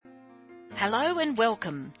Hello and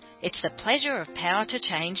welcome. It's the pleasure of Power to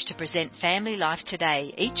Change to present Family Life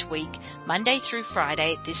Today each week, Monday through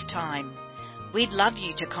Friday at this time. We'd love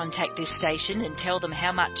you to contact this station and tell them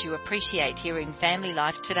how much you appreciate hearing Family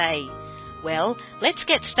Life Today. Well, let's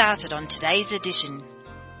get started on today's edition.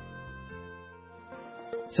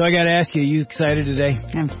 So I got to ask you, are you excited today?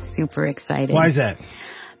 I'm super excited. Why is that?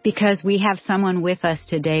 Because we have someone with us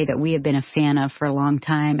today that we have been a fan of for a long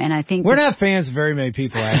time. And I think we're not fans of very many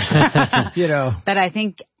people, actually. But I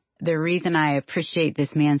think the reason I appreciate this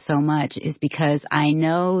man so much is because I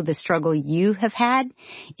know the struggle you have had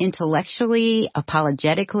intellectually,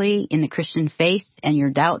 apologetically, in the Christian faith and your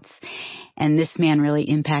doubts. And this man really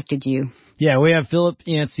impacted you. Yeah, we have Philip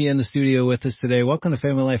Yancey in the studio with us today. Welcome to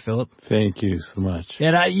Family Life, Philip. Thank you so much.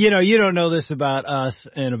 And you don't know this about us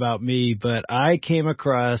and about me, but I came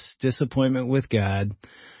across Disappointment with God,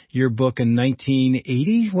 your book in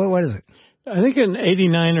 1980. What is it? I think in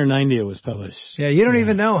 89 or 90 it was published. Yeah, you don't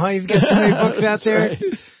even know how you've got so many books out there. Right.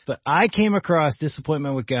 But I came across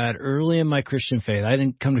Disappointment with God early in my Christian faith. I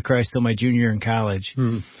didn't come to Christ till my junior year in college.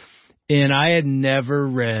 And I had never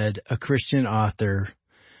read a Christian author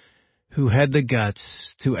who had the guts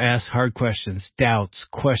to ask hard questions, doubts,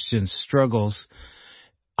 questions, struggles.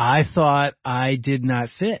 I thought I did not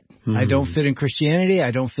fit. I don't fit in Christianity.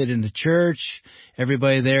 I don't fit in the church.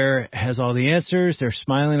 Everybody there has all the answers. They're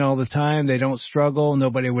smiling all the time. They don't struggle.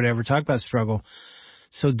 Nobody would ever talk about struggle.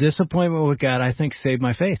 So Disappointment with God, I think, saved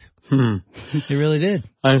my faith. It really did.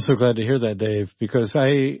 I'm so glad to hear that, Dave, because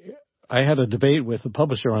I had a debate with the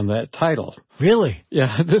publisher on that title. Really?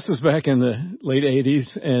 Yeah, this is back in the late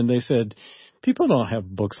 80s, and they said, people don't have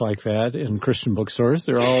books like that in Christian bookstores.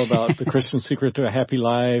 They're all about the Christian secret to a happy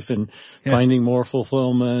life and finding more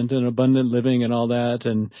fulfillment and abundant living and all that.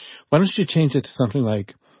 And why don't you change it to something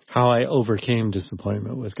like How I Overcame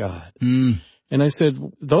Disappointment with God? And I said,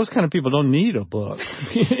 those kind of people don't need a book.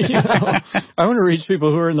 I want to reach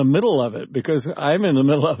people who are in the middle of it, because I'm in the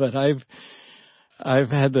middle of it.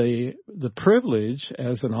 I've had the privilege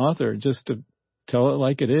as an author just to tell it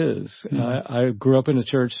like it is. I grew up in a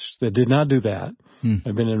church that did not do that.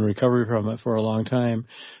 I've been in recovery from it for a long time.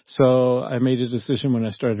 So I made a decision when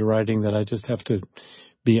I started writing that I just have to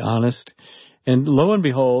be honest. And lo and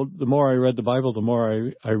behold, the more I read the Bible, the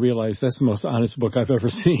more I realized that's the most honest book I've ever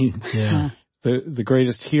seen. Yeah. The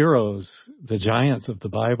greatest heroes, the giants of the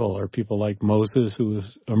Bible, are people like Moses, who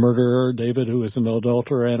was a murderer, David, who was an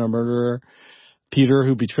adulterer and a murderer, Peter,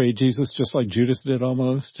 who betrayed Jesus just like Judas did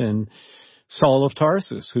almost, and Saul of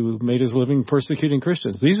Tarsus, who made his living persecuting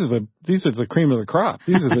Christians. These are the cream of the crop.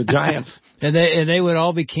 These are the giants. And they would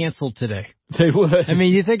all be canceled today. They would. I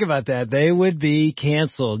mean, you think about that. They would be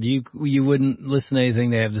canceled. You wouldn't listen to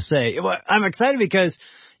anything they have to say. Well, I'm excited because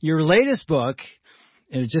your latest book,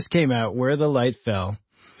 and it just came out, Where the Light Fell,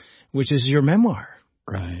 which is your memoir.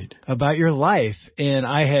 Right. About your life. And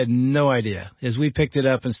I had no idea. As we picked it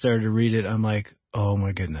up and started to read it, I'm like, oh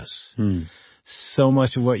my goodness. So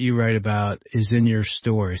much of what you write about is in your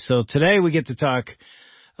story. So today we get to talk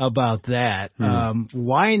about that.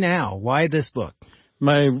 Why now? Why this book?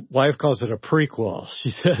 My wife calls it a prequel. She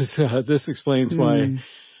says this explains why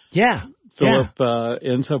Philip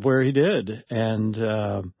ends up where he did,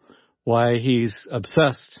 and why he's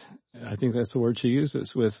obsessed, I think that's the word she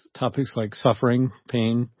uses, with topics like suffering,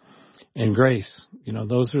 pain, and grace.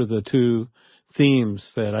 Those are the two themes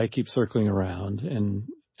that I keep circling around. And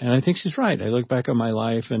I think she's right. I look back on my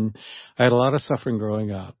life, and I had a lot of suffering growing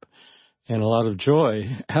up and a lot of joy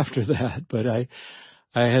after that. But I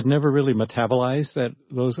had never really metabolized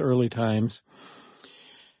those early times.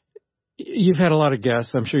 You've had a lot of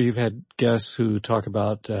guests. I'm sure you've had guests who talk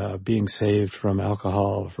about being saved from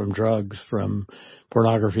alcohol, from drugs, from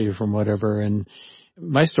pornography, from whatever. And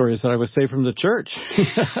my story is that I was saved from the church.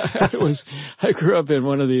 I grew up in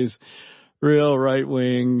one of these real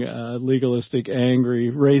right-wing, legalistic,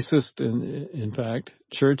 angry, racist, in fact,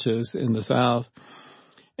 churches in the South.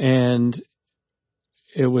 And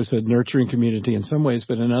it was a nurturing community in some ways,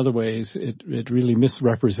 but in other ways, it really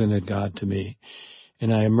misrepresented God to me.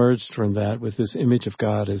 And I emerged from that with this image of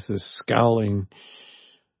God as this scowling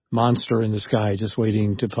monster in the sky, just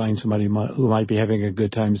waiting to find somebody who might be having a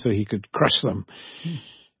good time so he could crush them.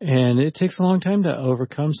 And it takes a long time to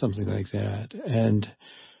overcome something like that. And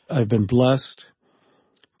I've been blessed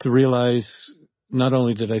to realize not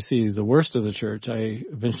only did I see the worst of the church, I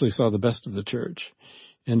eventually saw the best of the church.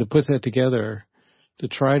 And to put that together, to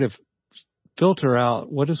try to filter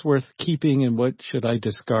out what is worth keeping and what should I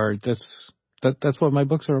discard, that's what my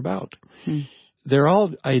books are about. They're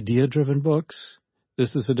all idea-driven books.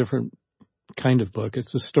 This is a different kind of book.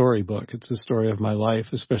 It's a story book. It's a story of my life,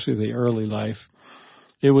 especially the early life.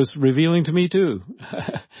 it was revealing to me too.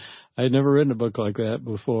 I had never written a book like that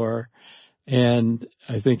before. And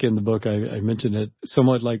I think in the book I mentioned it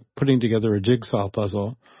somewhat like putting together a jigsaw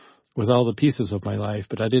puzzle with all the pieces of my life,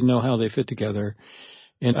 but I didn't know how they fit together.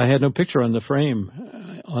 And I had no picture on the frame,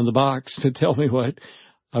 on the box to tell me what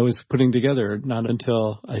I was putting together. Not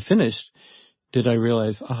until I finished did I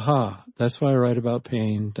realize, aha, that's why I write about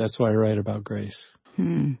pain. That's why I write about grace.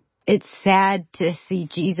 It's sad to see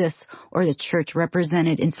Jesus or the church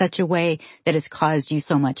represented in such a way that has caused you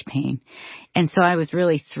so much pain. And so I was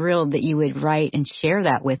really thrilled that you would write and share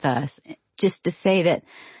that with us, just to say that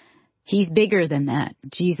he's bigger than that.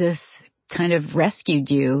 Jesus kind of rescued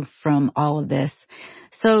you from all of this.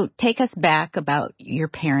 So take us back about your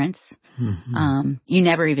parents. Mm-hmm. You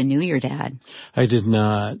never even knew your dad. I did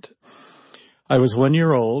not. I was 1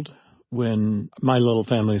 year old when my little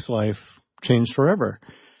family's life changed forever.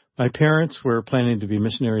 My parents were planning to be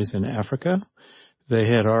missionaries in Africa. They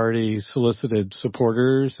had already solicited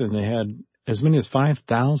supporters, and they had as many as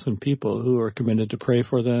 5,000 people who were committed to pray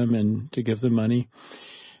for them and to give them money.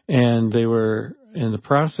 And they were in the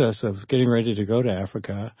process of getting ready to go to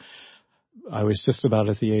Africa. I was just about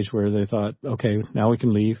at the age where they thought, okay, now we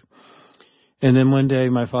can leave. And then one day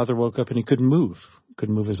my father woke up and he couldn't move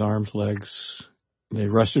his arms, legs. They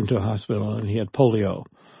rushed him to a hospital and he had polio.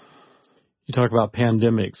 You talk about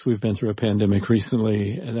pandemics. We've been through a pandemic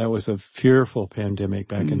recently, and that was a fearful pandemic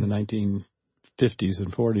back in the 1950s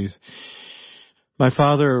and 40s. My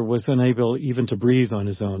father was unable even to breathe on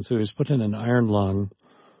his own, so he was put in an iron lung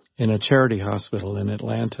in a charity hospital in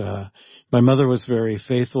Atlanta. My mother was very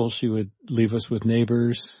faithful. She would leave us with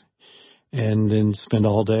neighbors and then spend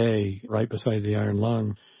all day right beside the iron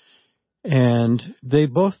lung. And they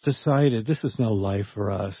both decided this is no life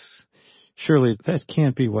for us. Surely that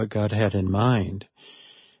can't be what God had in mind.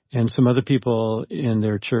 And some other people in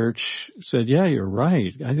their church said, yeah, you're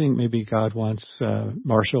right. I think maybe God wants,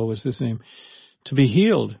 Marshall was his name, to be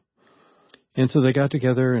healed. And so they got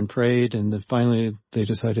together and prayed, and then finally they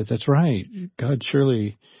decided that's right. God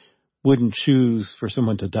surely wouldn't choose for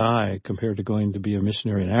someone to die compared to going to be a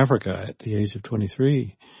missionary in Africa at the age of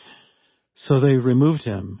 23. So they removed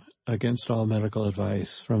him against all medical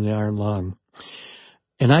advice from the iron lung.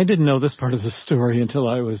 And I didn't know this part of the story until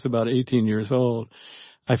I was about 18 years old.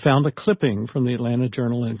 I found a clipping from the Atlanta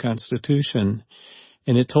Journal and Constitution,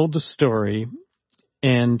 and it told the story,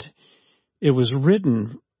 and it was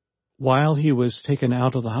written while he was taken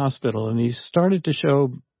out of the hospital, and he started to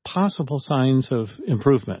show possible signs of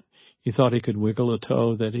improvement. He thought he could wiggle a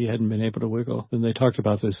toe that he hadn't been able to wiggle. And they talked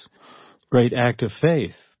about this great act of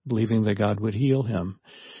faith, believing that God would heal him.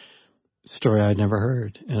 Story I'd never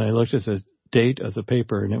heard. And I looked at the date of the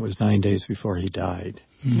paper, and it was 9 days before he died.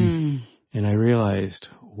 And I realized,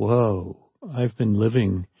 whoa, I've been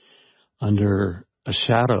living under a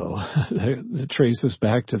shadow that traces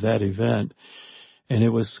back to that event. And it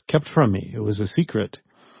was kept from me. It was a secret.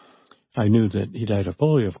 I knew that he died of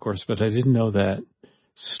polio, of course, but I didn't know that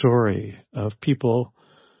story of people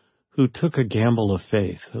who took a gamble of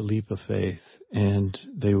faith, a leap of faith, and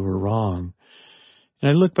they were wrong.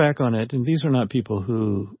 And I look back on it, and these are not people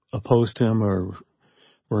who opposed him or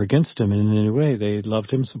were against him in any way. They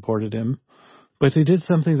loved him, supported him, but they did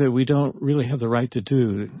something that we don't really have the right to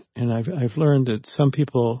do. And I've learned that some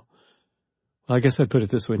people, well, I guess I'd put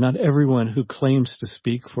it this way, not everyone who claims to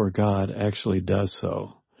speak for God actually does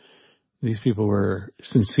so. These people were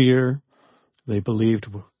sincere. They believed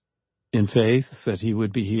in faith that he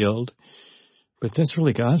would be healed, but that's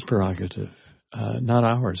really God's prerogative. Not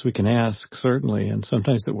ours. We can ask, certainly, and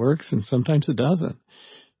sometimes it works and sometimes it doesn't.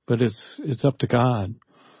 But it's up to God.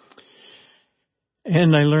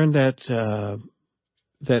 And I learned that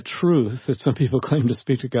that truth that some people claim to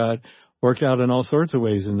speak to God worked out in all sorts of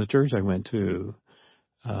ways in the church I went to.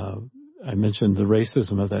 I mentioned the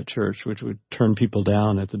racism of that church, which would turn people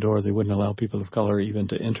down at the door. They wouldn't allow people of color even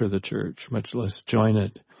to enter the church, much less join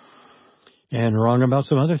it. And wrong about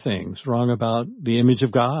some other things, wrong about the image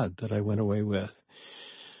of God that I went away with.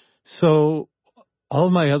 So all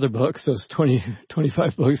of my other books, those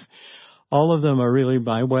 25 books, all of them are really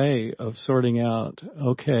my way of sorting out,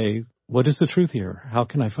 okay, what is the truth here? How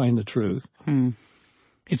can I find the truth?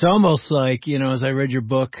 It's almost like, as I read your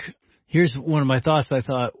book, here's one of my thoughts. I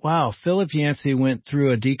thought, wow, Philip Yancey went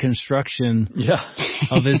through a deconstruction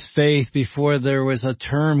of his faith before there was a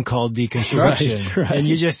term called deconstruction. Right. And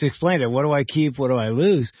you just explained it. What do I keep? What do I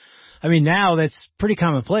lose? I mean, now that's pretty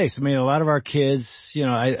commonplace. I mean, a lot of our kids,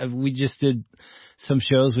 we just did some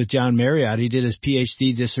shows with John Marriott. He did his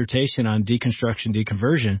PhD dissertation on deconstruction,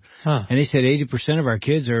 deconversion. And he said 80% of our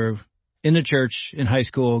kids are in the church in high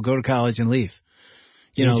school, go to college and leave.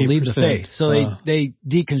 leave the faith. So they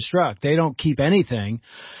deconstruct. They don't keep anything.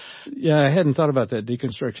 Yeah, I hadn't thought about that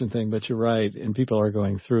deconstruction thing, but you're right, and people are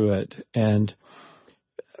going through it. And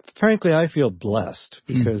frankly, I feel blessed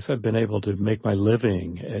because I've been able to make my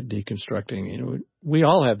living at deconstructing. We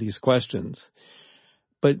all have these questions,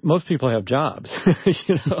 but most people have jobs,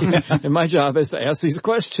 and my job is to ask these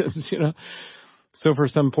questions, So for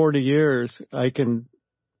some 40 years, I can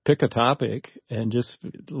pick a topic and just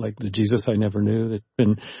like the Jesus I Never Knew, that's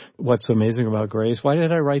been What's Amazing About Grace. Why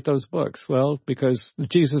did I write those books? Well, because the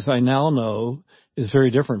Jesus I now know is very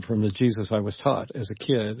different from the Jesus I was taught as a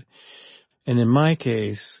kid. And in my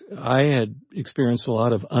case, I had experienced a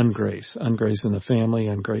lot of ungrace in the family,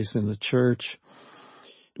 ungrace in the church.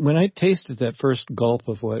 When I tasted that first gulp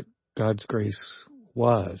of what God's grace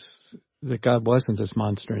was, that God wasn't this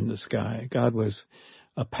monster in the sky. God was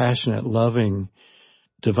a passionate, loving,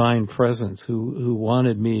 divine presence who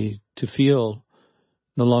wanted me to feel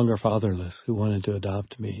no longer fatherless, who wanted to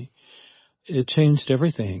adopt me. It changed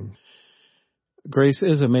everything. Grace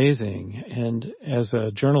is amazing, and as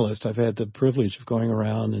a journalist, I've had the privilege of going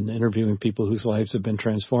around and interviewing people whose lives have been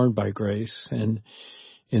transformed by grace. And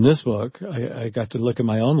in this book, I got to look at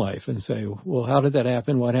my own life and say, well, how did that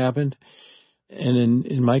happen? What happened? And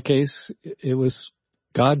in my case, it was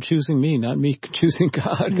God choosing me, not me choosing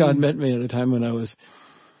God. God met me at a time when I was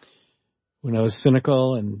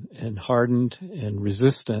cynical and hardened and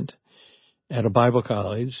resistant at a Bible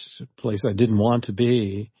college, a place I didn't want to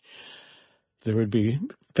be. There would be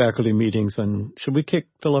faculty meetings on, should we kick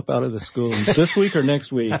Philip out of the school this week or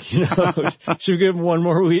next week? Should we give him one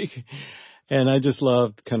more week? And I just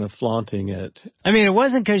loved kind of flaunting it. I mean, it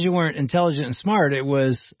wasn't because you weren't intelligent and smart. It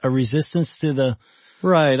was a resistance to the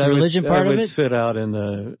religion part of it. I would sit out in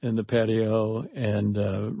the patio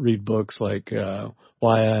and read books like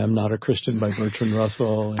Why I Am Not a Christian by Bertrand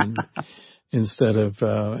Russell, and instead of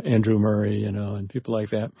Andrew Murray, and people like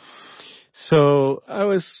that. So I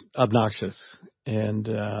was obnoxious, and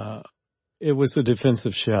it was a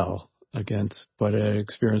defensive shell against what I had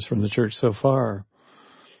experienced from the church so far.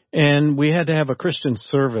 And we had to have a Christian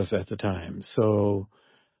service at the time. So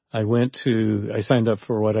I signed up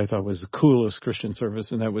for what I thought was the coolest Christian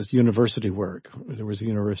service, and that was university work. There was a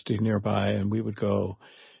university nearby, and we would go,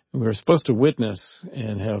 and we were supposed to witness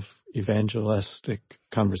and have evangelistic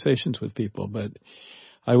conversations with people, but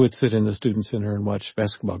I would sit in the student center and watch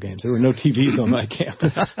basketball games. There were no TVs on my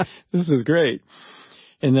campus. This is great.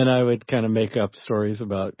 And then I would kind of make up stories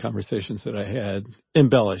about conversations that I had,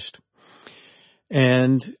 embellished.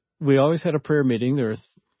 And we always had a prayer meeting. There were,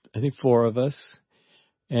 I think, 4 of us.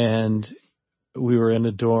 And we were in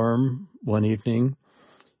a dorm one evening,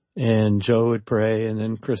 and Joe would pray, and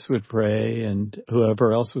then Chris would pray, and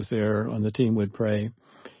whoever else was there on the team would pray.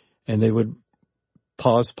 And they would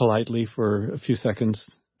pause politely for a few seconds.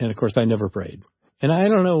 And, of course, I never prayed. And I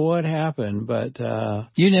don't know what happened, but...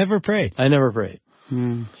 You never prayed? I never prayed.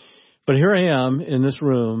 But here I am in this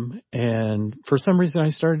room, and for some reason I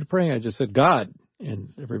started praying. I just said, God.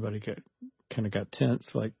 And everybody kind of got tense,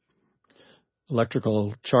 like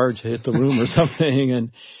electrical charge hit the room or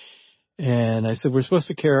something. And I said, we're supposed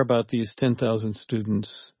to care about these 10,000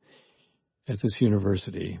 students at this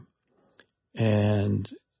university and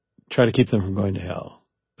try to keep them from going to hell.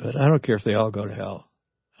 But I don't care if they all go to hell.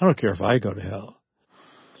 I don't care if I go to hell.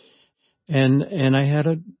 And I had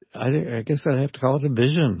I guess I'd have to call it a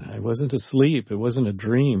vision. I wasn't asleep. It wasn't a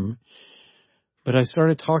dream. But I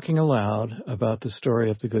started talking aloud about the story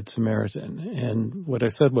of the Good Samaritan. And what I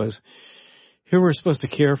said was, here we're supposed to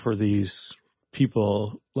care for these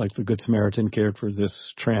people like the Good Samaritan cared for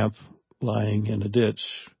this tramp lying in a ditch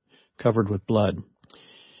covered with blood.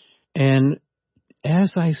 And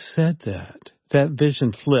as I said that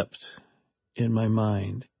vision flipped in my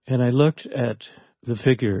mind. And I looked at the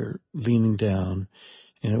figure leaning down,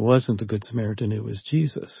 and it wasn't the Good Samaritan, it was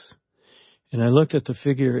Jesus. And I looked at the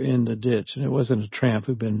figure in the ditch, and it wasn't a tramp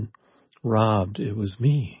who'd been robbed. It was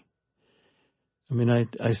me. I mean,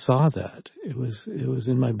 I saw that. It was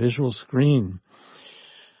in my visual screen.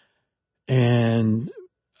 And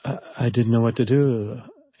I didn't know what to do.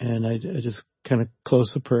 And I just kind of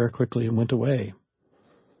closed the prayer quickly and went away.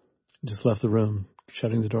 Just left the room,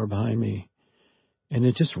 shutting the door behind me. And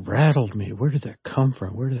it just rattled me. Where did that come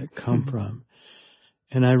from? Where did that come from?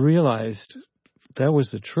 And I realized that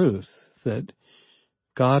was the truth, that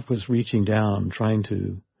God was reaching down, trying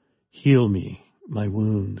to heal me, my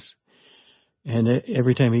wounds. And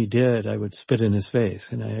every time he did, I would spit in his face.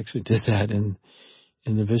 And I actually did that in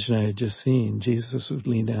the vision I had just seen. Jesus would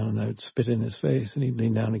lean down and I would spit in his face. And he'd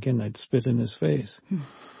lean down again and I'd spit in his face.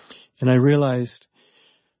 And I realized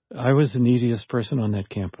I was the neediest person on that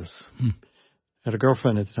campus. had a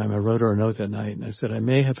girlfriend at the time. I wrote her a note that night, and I said, I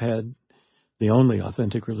may have had the only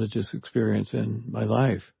authentic religious experience in my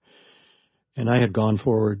life. And I had gone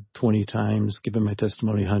forward 20 times, given my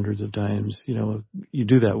testimony hundreds of times. You know, you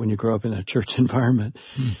do that when you grow up in a church environment.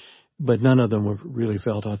 But none of them were really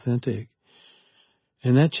felt authentic.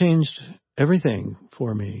 And that changed everything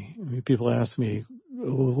for me. I mean, people ask me,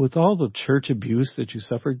 with all the church abuse that you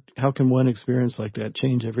suffered, how can one experience like that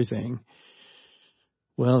change everything?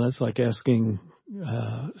 Well, that's like asking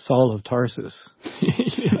Saul of Tarsus.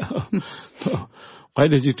 You know, why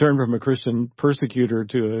did you turn from a Christian persecutor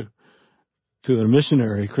to a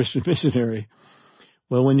missionary, Christian missionary?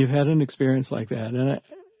 Well, when you've had an experience like that,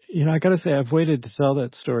 and I got to say, I've waited to tell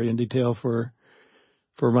that story in detail for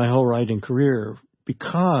my whole writing career,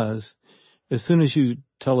 because as soon as you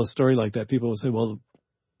tell a story like that, people will say, well,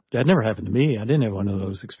 that never happened to me. I didn't have one of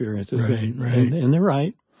those experiences. Right. And they're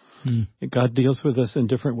right. God deals with us in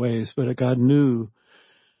different ways, but God knew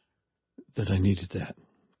that I needed that.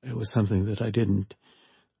 It was something that I didn't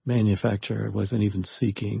manufacture. I wasn't even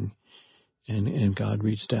seeking. And God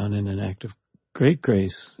reached down in an act of great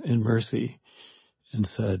grace and mercy and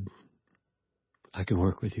said, I can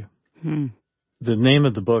work with you. The name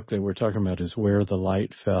of the book that we're talking about is Where the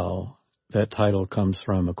Light Fell. That title comes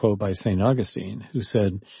from a quote by St. Augustine, who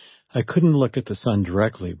said, I couldn't look at the sun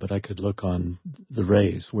directly, but I could look on the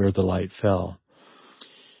rays where the light fell.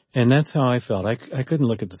 And that's how I felt. I couldn't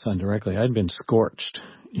look at the sun directly. I'd been scorched.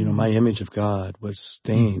 You know, my image of God was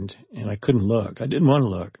stained, and I couldn't look. I didn't want to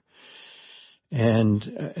look. And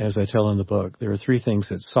as I tell in the book, there are three things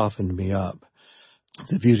that softened me up.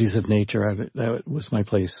 The beauties of nature, that was my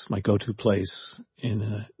place, my go-to place in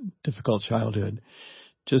a difficult childhood.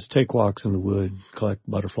 Just take walks in the wood, collect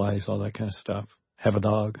butterflies, all that kind of stuff. Have a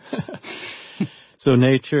dog. So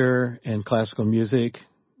nature and classical music.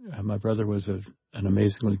 My brother was an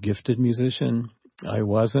amazingly gifted musician. I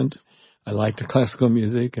wasn't. I liked the classical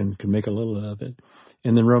music and could make a little of it.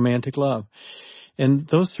 And then romantic love. And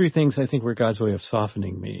those three things, I think, were God's way of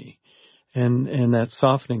softening me. And that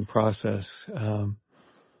softening process, you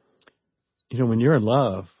know, when you're in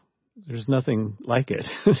love, there's nothing like it.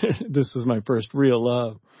 This is my first real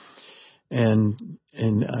love. And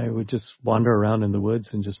I would just wander around in the woods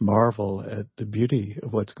and just marvel at the beauty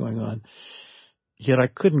of what's going on. Yet I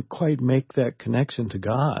couldn't quite make that connection to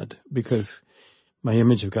God because my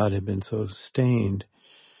image of God had been so stained.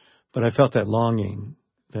 But I felt that longing,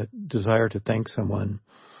 that desire to thank someone.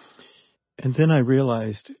 And then I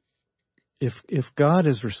realized if God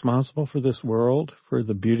is responsible for this world, for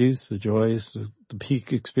the beauties, the joys, the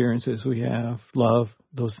peak experiences we have, love,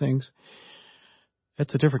 those things,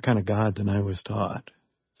 that's a different kind of God than I was taught.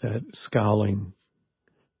 That scowling,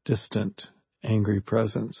 distant, angry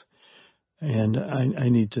presence. And I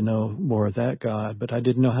need to know more of that God, but I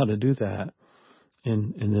didn't know how to do that.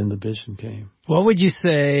 And then the vision came. What would you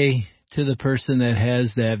say to the person that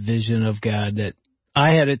has that vision of God? That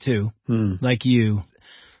I had it too, like you.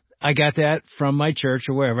 I got that from my church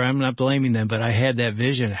or wherever. I'm not blaming them, but I had that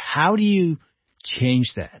vision. How do you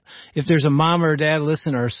change that? If there's a mom or a dad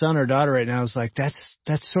listening, or a son or daughter right now, it's like, that's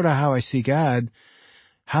sort of how I see God.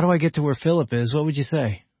 How do I get to where Philip is? What would you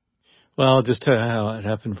say? Well, I'll just tell you how it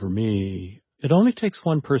happened for me. It only takes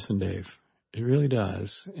one person, Dave. It really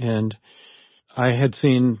does. And I had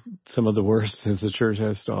seen some of the worst that the church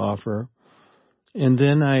has to offer. And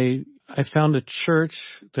then I found a church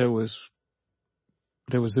that was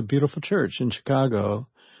a beautiful church in Chicago.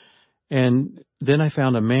 And then I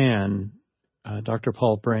found a man, Dr.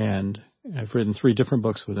 Paul Brand. I've written 3 different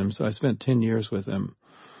books with him, so I spent 10 years with him.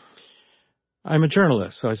 I'm a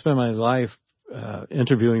journalist, so I spent my life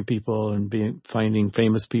interviewing people and finding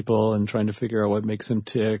famous people and trying to figure out what makes them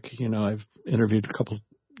tick. You know, I've interviewed a couple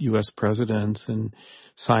U.S. presidents and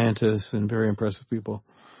scientists and very impressive people.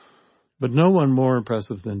 But no one more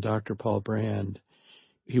impressive than Dr. Paul Brand.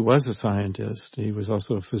 He was a scientist. He was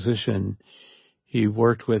also a physician. He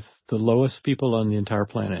worked with the lowest people on the entire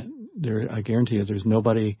planet. I guarantee you there's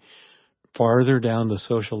nobody farther down the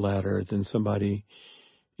social ladder than somebody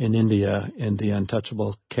in India in the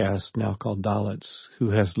untouchable caste now called Dalits who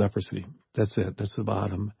has leprosy. That's it. That's the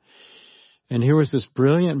bottom. And here was this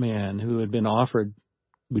brilliant man who had been offered,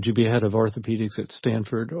 would you be head of orthopedics at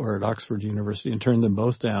Stanford or at Oxford University, and turned them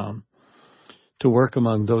both down to work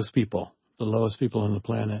among those people, the lowest people on the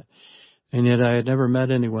planet. And yet I had never met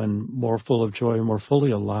anyone more full of joy, more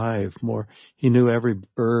fully alive, he knew every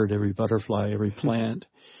bird, every butterfly, every plant.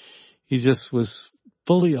 He just was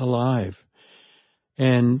fully alive.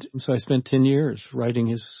 And so I spent 10 years writing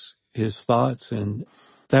his thoughts, and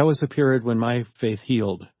that was a period when my faith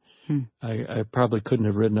healed. I probably couldn't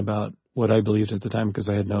have written about what I believed at the time because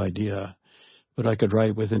I had no idea. but I could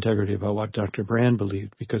write with integrity about what Dr. Brand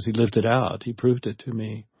believed because he lived it out. He proved it to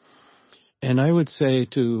me. And I would say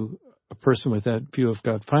to a person with that view of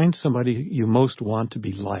God, find somebody you most want to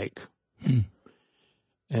be like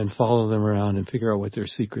and follow them around and figure out what their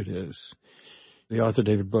secret is. The author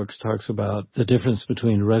David Brooks talks about the difference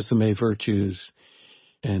between resume virtues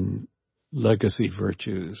and legacy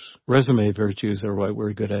virtues. Resume virtues are what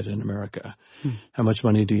we're good at in America. How much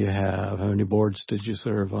money do you have? How many boards did you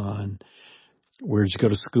serve on? Where did you go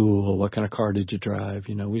to school? What kind of car did you drive?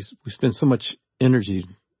 You know, we spend so much energy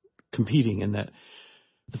competing in that.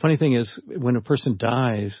 The funny thing is, when a person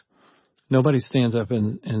dies, nobody stands up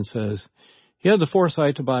and says, he had the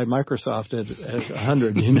foresight to buy Microsoft at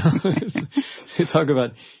 100, you know. They talk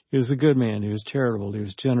about he was a good man, he was charitable, he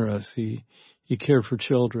was generous, he cared for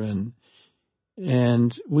children.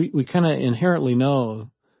 And we kind of inherently know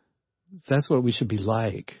that's what we should be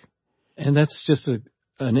like. And that's just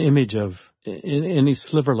an image of, any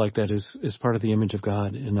sliver like that is part of the image of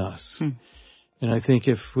God in us. And I think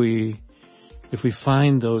if we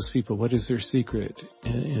find those people, what is their secret?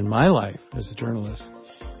 In my life as a journalist,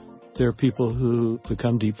 there are people who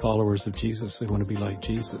become deep followers of Jesus. They want to be like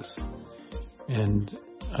Jesus. And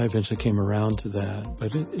I eventually came around to that.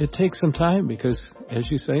 But it takes some time because, as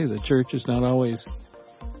you say, the church is not always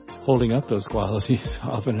holding up those qualities.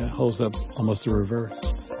 Often it holds up almost the reverse.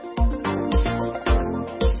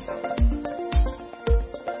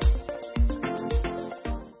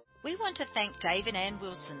 We want to thank Dave and Ann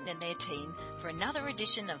Wilson and their team for another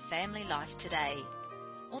edition of Family Life Today.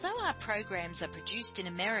 Although our programs are produced in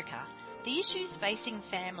America, the issues facing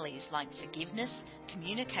families like forgiveness,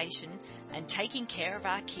 communication, and taking care of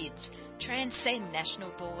our kids transcend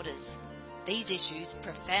national borders. These issues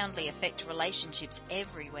profoundly affect relationships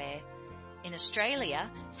everywhere. In Australia,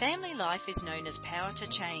 Family Life is known as Power to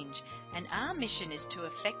Change, and our mission is to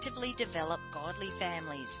effectively develop godly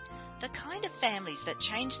families, the kind of families that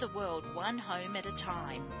change the world one home at a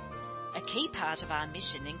time. A key part of our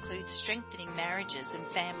mission includes strengthening marriages and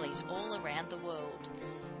families all around the world.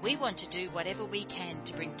 We want to do whatever we can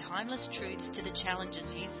to bring timeless truths to the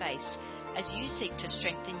challenges you face as you seek to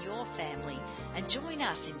strengthen your family and join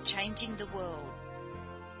us in changing the world.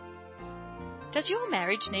 Does your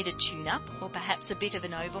marriage need a tune-up or perhaps a bit of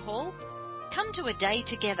an overhaul? Come to A Day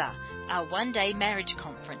Together, our one-day marriage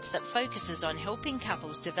conference that focuses on helping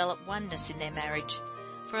couples develop oneness in their marriage.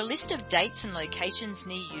 For a list of dates and locations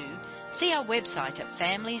near you, see our website at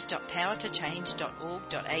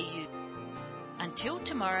families.powertochange.org.au. Until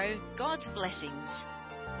tomorrow, God's blessings.